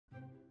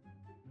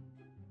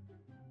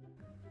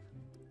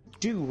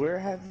Dude, where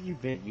have you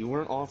been? You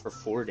weren't on for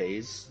 4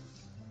 days.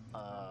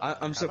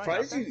 I'm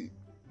surprised you.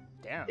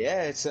 Damn.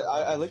 Yeah, it's.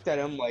 I looked at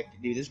him like,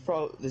 dude,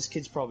 this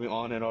kid's probably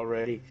on it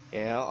already.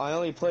 Yeah, I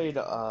only played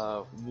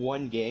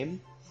 1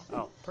 game.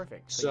 Oh,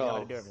 perfect. So you know how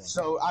to do everything.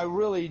 So I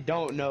really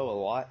don't know a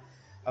lot.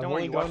 Don't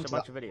worry, you watched a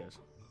bunch of videos.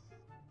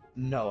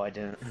 No, I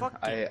didn't. Fuck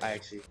I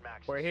actually.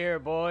 We're here,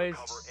 boys.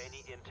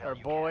 Or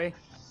boy.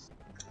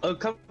 Oh,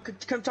 come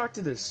talk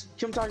to this.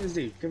 Come talk to this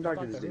dude. Come talk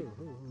to this dude.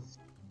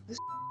 This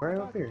right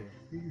up here.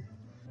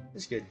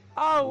 This good.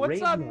 Oh,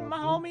 what's up, my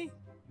homie?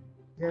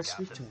 Yeah,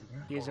 speak to him,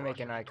 bro. He isn't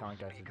making eye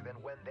contact.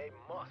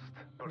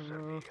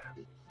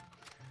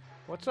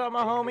 What's up,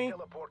 my homie?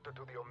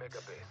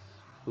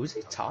 Who's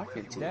he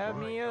talking to? Dab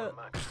me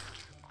up.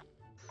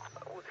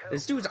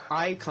 This dude's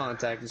eye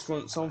contact is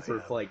from someone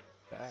for like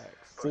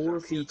 4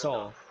 feet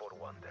tall.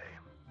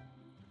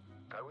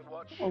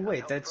 Oh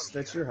wait,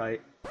 that's your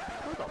height.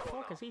 Who the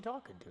fuck is he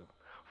talking to?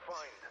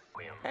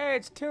 Hey,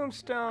 it's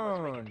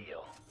Tombstone.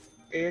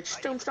 It's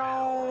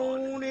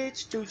Tombstone.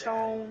 It's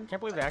Tombstone.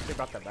 Can't believe they actually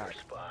brought that back.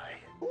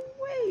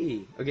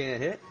 Wait. Okay,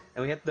 hit,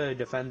 and we have to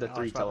defend the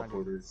 3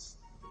 teleporters.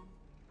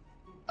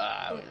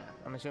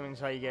 I'm assuming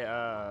that's how you get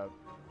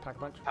pack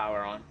punch. Power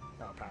on.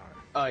 No power.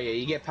 Oh yeah,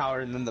 you get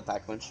power and then the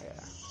pack punch. Yeah.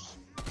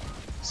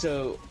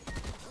 So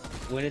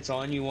when it's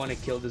on, you want to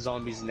kill the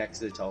zombies next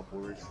to the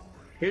teleporters.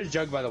 Here's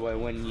Jug, by the way,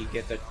 when you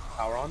get the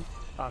power on.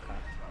 Okay.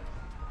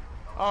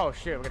 Oh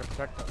shit, we're gonna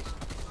protect those.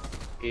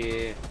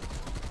 Yeah.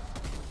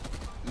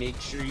 Make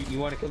sure you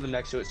want to kill them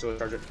next to it so it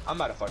charges. I'm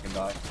about to fucking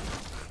die.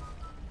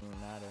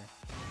 Doesn't matter.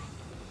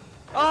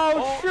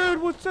 Oh shit,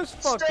 what's this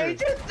fucker?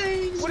 Stranger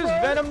Things, What is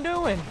bro? Venom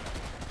doing?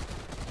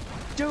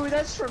 Dude,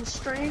 that's from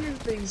Stranger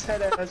Things,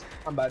 head ass.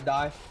 I'm about to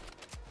die.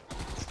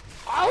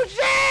 Oh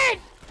shit!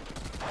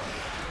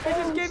 He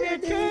just gave me a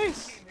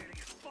case!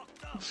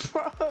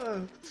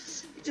 Bro,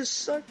 he just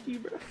sucked you,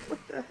 bro. What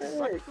the heck?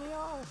 Sucked me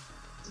off.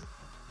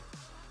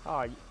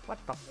 Oh, what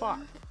the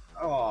fuck?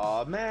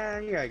 Aw,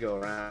 man, you gotta go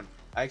around.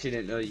 I actually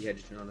didn't know you had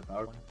to turn on the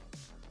power.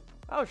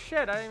 Oh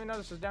shit, I didn't even know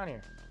this was down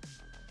here.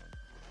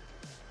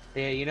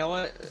 Yeah, you know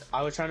what?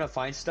 I was trying to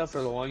find stuff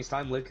for the longest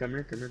time. Look, come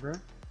here, bro.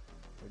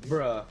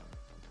 Bruh.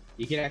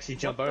 You can actually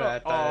jump over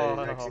that. Oh,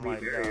 Actually my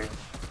be barrier.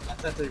 God.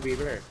 That's a be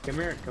barrier. Come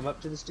here, come up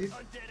to this dude.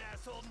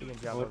 You can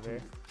jump over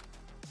here.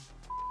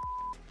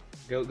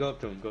 Go up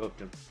to him, go up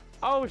to him.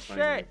 Oh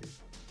shit!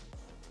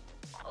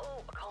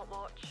 Oh, I can't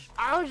watch.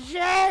 Oh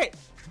shit!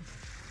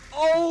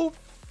 Oh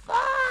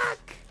fuck!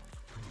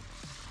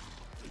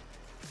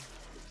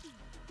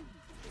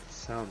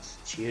 Sounds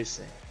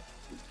juicy.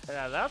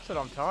 Yeah, that's what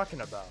I'm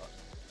talking about.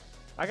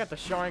 I got the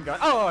showing gun.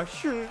 Oh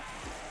shit!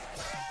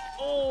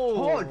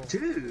 Oh,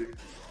 dude!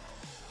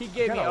 He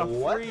gave me a got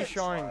a free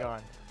showing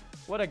gun.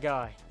 What a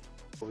guy.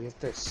 We have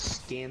to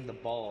scan the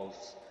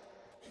balls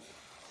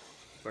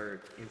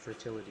for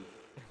infertility.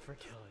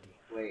 Infertility.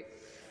 Wait,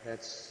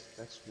 that's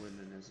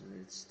women, isn't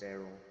it? It's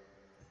sterile.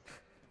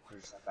 Or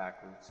is that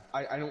backwards?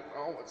 I don't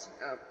know what's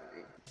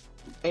happening.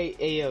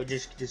 Hey, yo,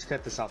 just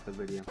cut this off the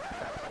video.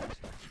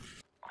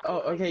 Oh,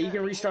 okay, you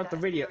can restart the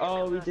video.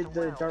 Oh, we did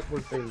the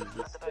dartboard thing.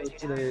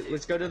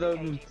 Let's go to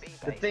the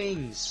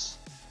things.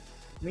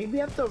 Maybe we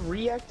have to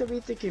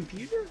reactivate the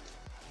computer?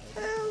 I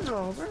don't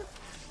know, bro.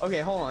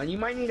 Okay, hold on. You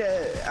might need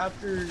to,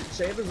 after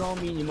save a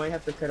zombie, you might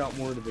have to cut out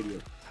more of the video.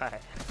 Hi.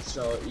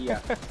 So, yeah.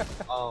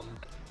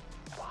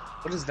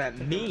 What does that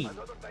mean?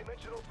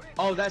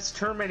 Oh, that's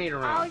Terminator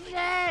round. Oh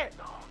shit!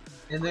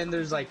 And then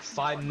there's like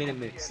 5-minute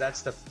mix.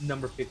 That's the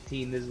number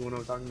 15. This is what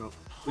I'm talking about.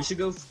 We should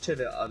go to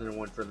the other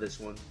one for this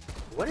one.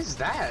 What is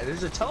that?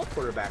 There's a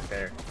teleporter back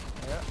there.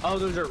 Yeah. Oh,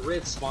 those are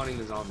rits spawning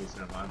the zombies.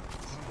 Never mind.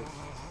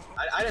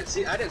 I didn't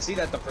see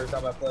that the first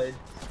time I played.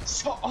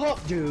 Shut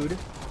up, dude.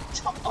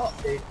 Shut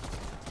up, dude.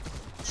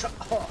 Shut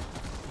up.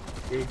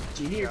 Dude,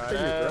 do you need your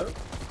finger, bro?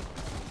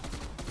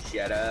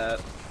 Shut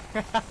up.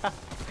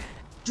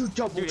 Dude,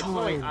 double Dude, it's time.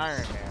 really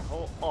Iron Man.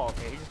 Oh,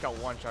 okay, he just got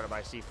one-shotted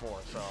by C4,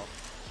 so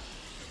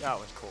that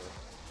was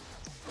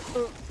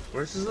cool.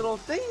 Where's his little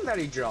thing that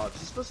he drops?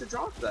 He's supposed to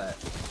drop that.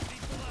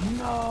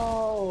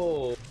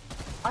 No.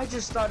 I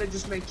just thought it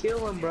just may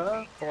kill him,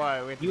 bro.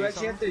 Why? You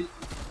actually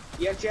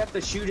have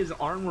to shoot his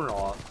armor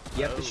off.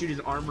 You have to shoot his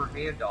armor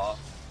hand off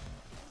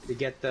to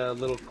get the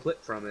little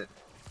clip from it.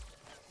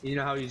 You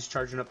know how he's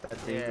charging up that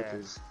thing with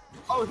his.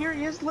 Oh, here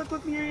he is! Look,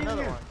 here he is!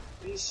 Another one.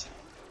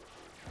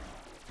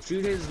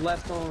 Shoot his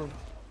left arm.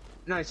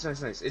 Nice.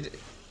 It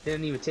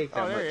didn't even take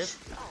that there much. he is.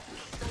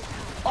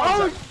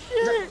 Oh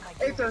shit!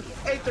 Aether!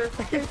 He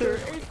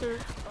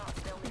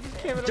just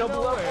came out of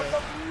Double up nowhere.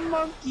 on the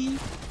monkey!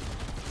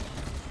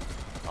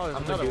 Oh, there's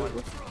I'm another gonna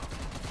one.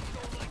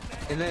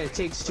 And then it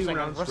takes 2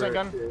 rounds for it.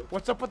 Gun.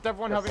 What's up with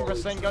everyone having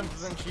Rasen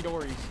guns and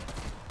Chidoris?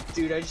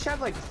 Dude, I just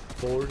have like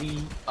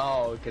 40.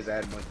 Oh, because I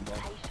had monkey ball.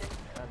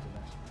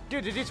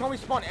 Dude, did you tell me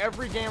spawn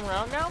every damn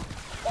round now?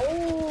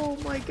 Oh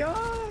my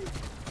god!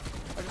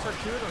 I just heard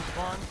 2 of them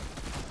spawn.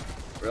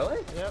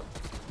 Really? Yep.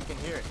 You can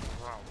hear it.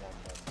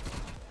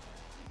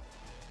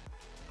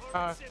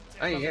 I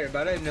didn't hear it,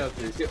 but I didn't know if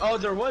there was 2. Oh,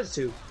 there was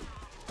 2.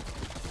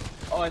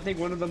 Oh, I think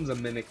one of them's a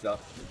mimic though.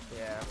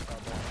 Yeah.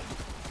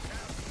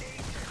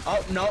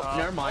 Oh no,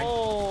 never mind.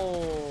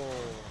 Oh.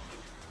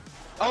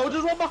 Oh,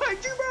 there's one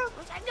behind you, bro.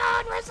 Wrestling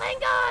gun! Wrestling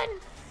gun!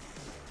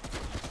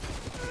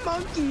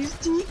 Monkeys,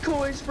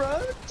 decoys,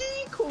 bro.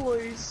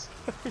 Decoys.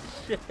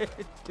 Shit.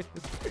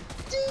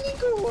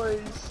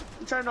 Decoys.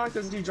 I'm trying to knock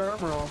this dude's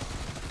armor off.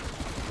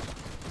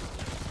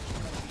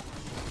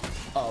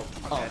 Oh,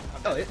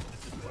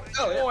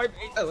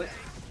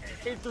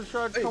 Aether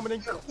shard coming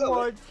in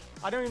clutch.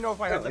 I don't even know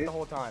if I had that the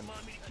whole time.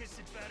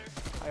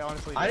 I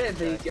honestly didn't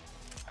think.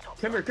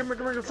 Come here,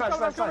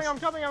 fast. I'm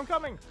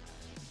coming.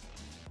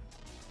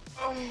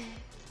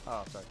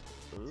 Oh, sorry.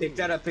 Ooh. Pick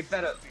that up.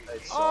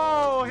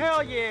 Oh,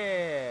 hell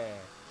yeah!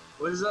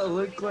 What does that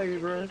look like,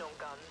 bro?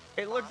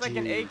 It looks like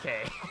an AK.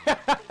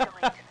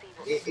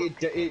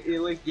 it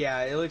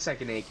looks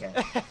like an AK.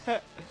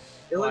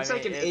 It looks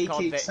like an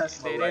AK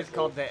Tesla It is rifle.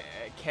 called the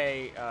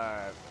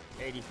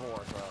K-84,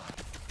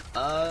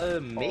 so.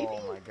 Maybe?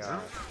 Oh my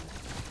god.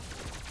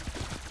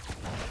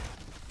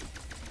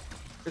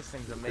 This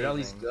thing's amazing. Is it at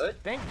least good?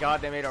 Thank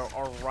god they made a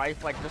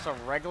rifle, like just a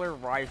regular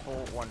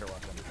rifle wonder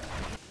weapon.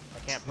 I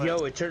can't put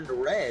Yo, it turned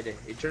red.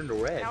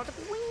 Now it's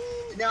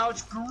green. Now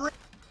it's green.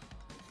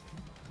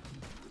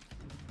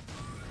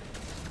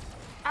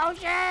 Oh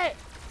shit!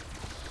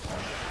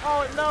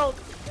 Oh,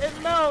 it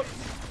melts!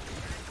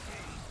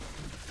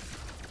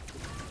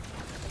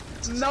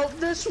 Melt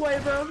this way,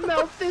 bro.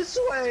 Melt this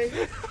way.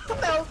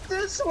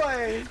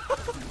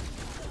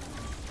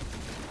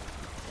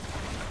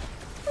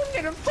 I'm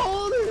gonna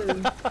fall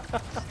in.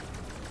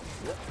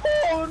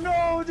 Oh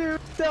no, dude.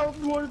 Melt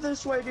more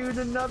this way, dude.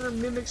 Another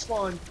mimic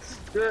spawn.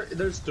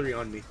 There's 3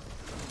 on me.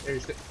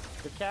 There's the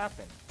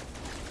captain.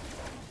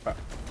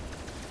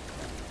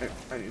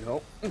 I need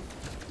help.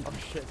 Oh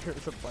shit,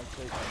 there's a bunch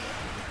of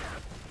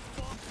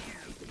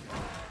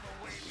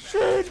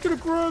shit, it's gonna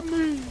grab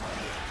me!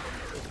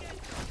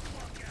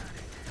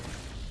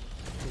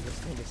 Dude, this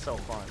thing is so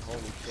fun,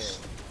 holy shit.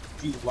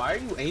 Dude, why are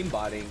you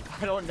aimbotting?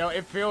 I don't know,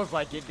 it feels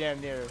like it damn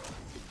near.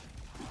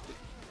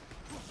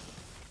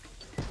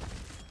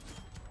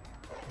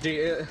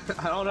 Dude,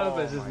 I don't know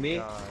if this is me,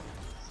 God.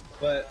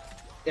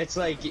 but it's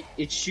like,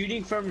 it's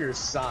shooting from your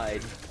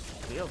side.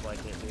 Feels like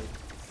it, dude.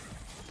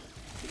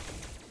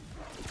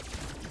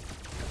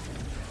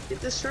 Get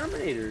this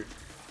Terminator.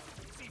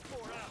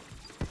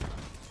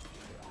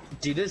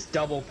 Dude, this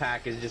double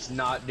pack is just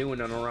not doing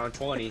it around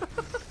 20. I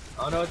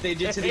don't know what they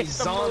did to these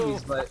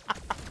zombies, but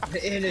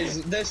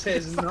this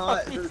is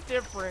not. Zombies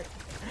different.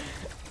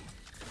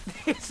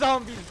 These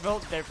zombies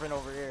built different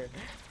over here.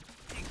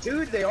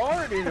 Dude, they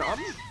are, dude. I'm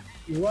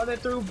running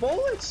through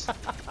bullets.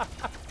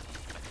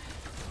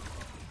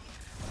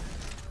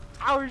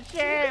 Oh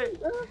shit!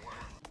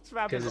 This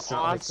map is It's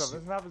awesome.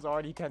 This map is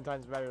already 10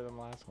 times better than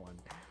the last one.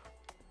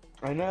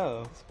 I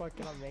know. It's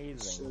fucking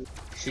amazing.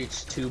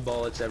 Shoots 2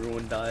 bullets,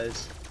 everyone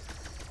dies.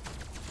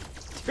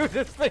 Dude,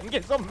 this thing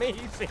is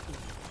amazing.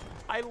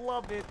 I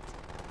love it.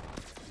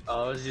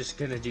 Oh, I was just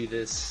gonna do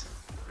this.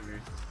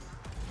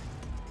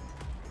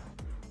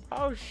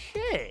 Oh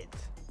shit.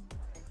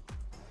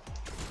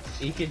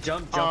 You can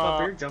jump up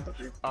here,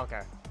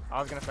 Okay.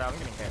 I was gonna say I'm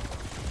getting hit.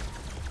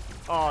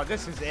 Oh,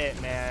 this is it,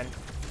 man.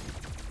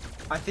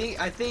 I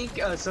think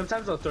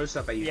sometimes they'll throw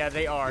stuff at you. Yeah,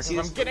 they are. You see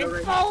I'm this getting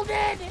right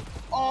folded.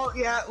 Oh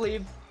yeah,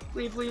 leave.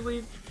 They're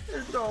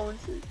throwing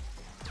shit.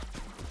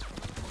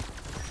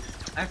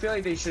 I feel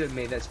like they should have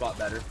made that spot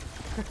better.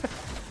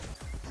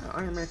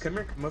 Iron Man, come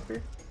up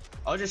here.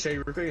 I'll just show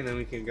you real quick, and then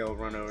we can go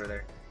run over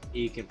there.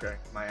 You can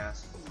crack my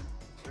ass.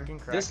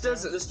 This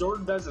door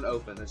doesn't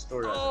open. This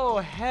door doesn't. Oh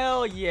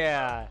hell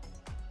yeah!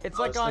 It's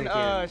like on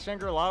thinking...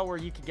 Shangri-La where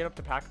you can get up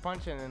to pack a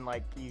punch and then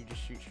like you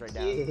just shoot straight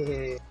down.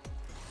 Yeah.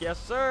 Yes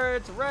sir,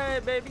 it's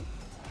red baby.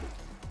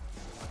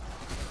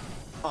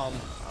 Oh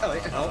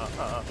wait, help.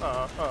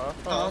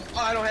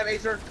 I don't have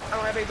Aether.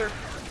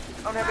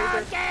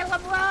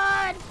 Caleb,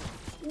 run!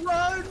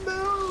 Run,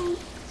 move!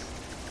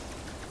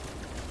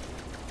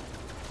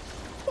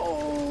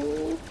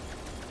 Oh!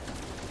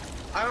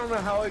 I don't know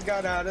how it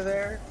got out of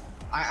there.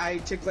 I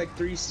took like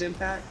 3 stim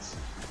packs,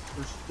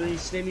 or 3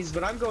 stimmies,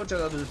 but I'm going to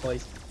the other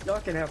place. Y'all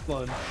can have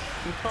fun.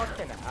 Y'all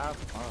can have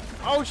fun.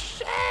 Oh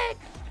shit!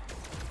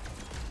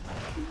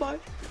 Goodbye.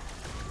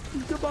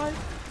 Goodbye.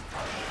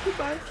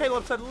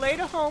 Caleb said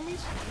later,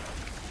 homies.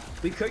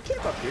 We could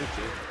camp up here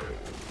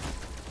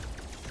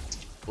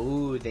too.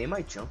 Ooh, they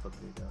might jump up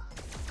here though.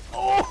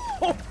 Oh!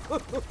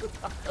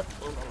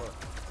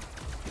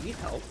 You need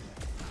help?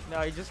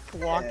 No, he just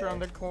walked around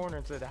the corner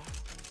and said,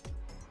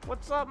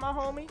 "What's up, my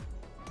homie?"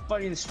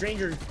 Fighting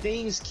Stranger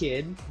Things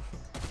kid,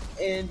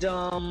 and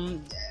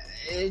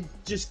it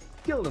just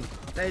killed him.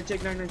 I had to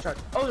take 99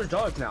 shots. Oh, there's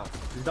dogs now.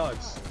 There's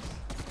dogs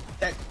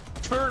that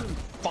turn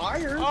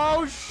fire.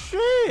 Oh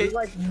shit! They're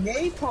like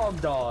napalm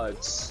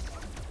dogs.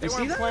 They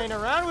weren't playing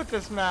around with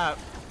this map.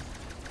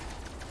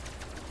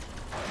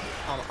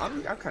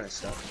 I'm kind of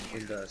stuck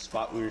in the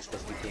spot we were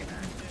supposed to be camping.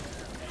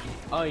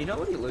 Oh, you know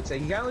what he looks like?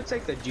 He kind of looks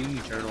like the Doom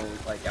Eternal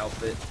like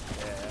outfit.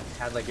 Yeah,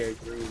 had like a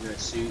green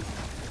suit.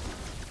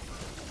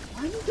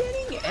 I'm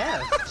getting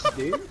F'd,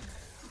 dude.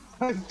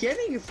 I'm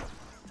getting.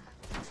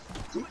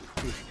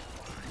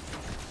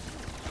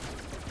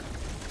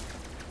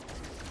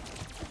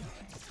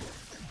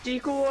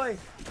 Decoy!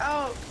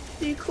 Out!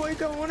 Decoy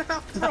going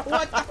out, bro!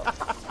 What the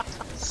fuck?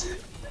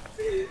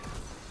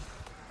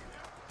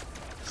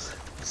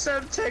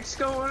 Subtext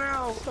going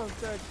out!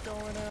 Subtext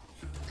going out.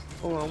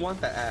 Oh, I want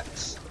the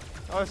axe.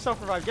 Oh,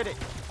 self-revive, get it!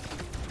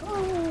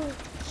 Oh,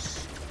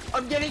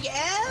 I'm getting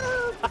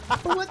out!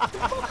 What the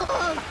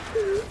fuck?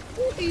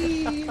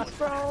 Please,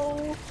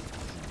 bro!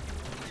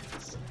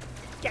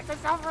 Get the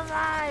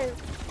self-revive!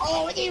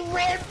 Oh, he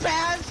ran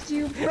past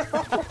you, bro!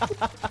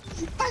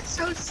 That's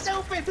so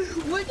stupid!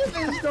 Look at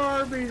this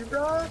garbage,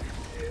 bro!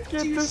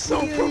 Get You the see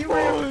it? He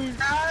ran self-revive!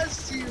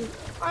 past you!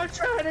 I'm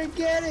trying to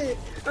get it!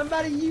 I'm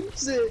about to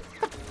use it!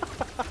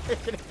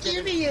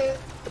 Give me it!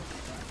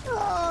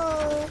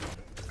 Oh!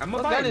 I'm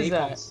gonna buy a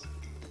napalm.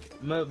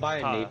 I'm gonna buy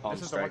a napalm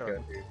this is the one striker.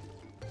 door.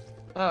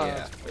 Oh,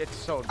 Yeah. It's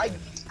so I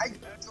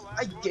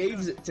good.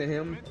 gave it to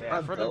him. Yeah,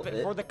 I for built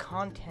it. the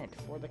content.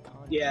 For the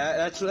content.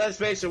 Yeah, that's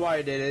basically why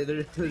I did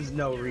it. There's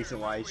no reason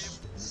why.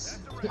 Cause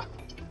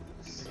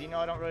you know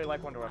I don't really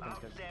like Wonder Weapons.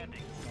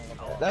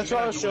 That's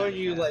what I was showing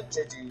you, like,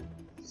 to do.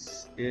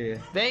 Yeah.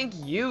 thank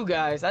you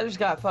guys. I just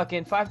got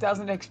fucking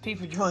 5,000 XP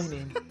for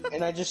joining.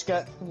 And I just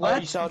got. What? Oh,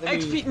 you saw the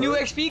XP, new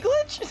XP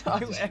glitch?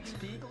 New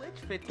XP glitch?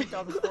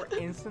 15,000 score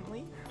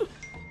instantly?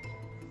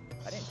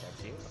 I didn't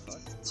text you.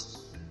 What the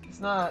fuck? It's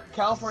not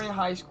California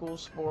high school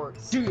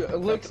sports. Dude,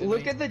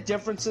 look at the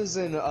differences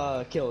in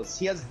kills.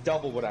 He has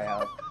double what I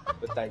have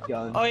with that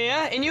gun. Oh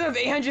yeah, and you have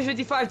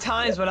 855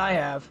 times what I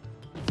have.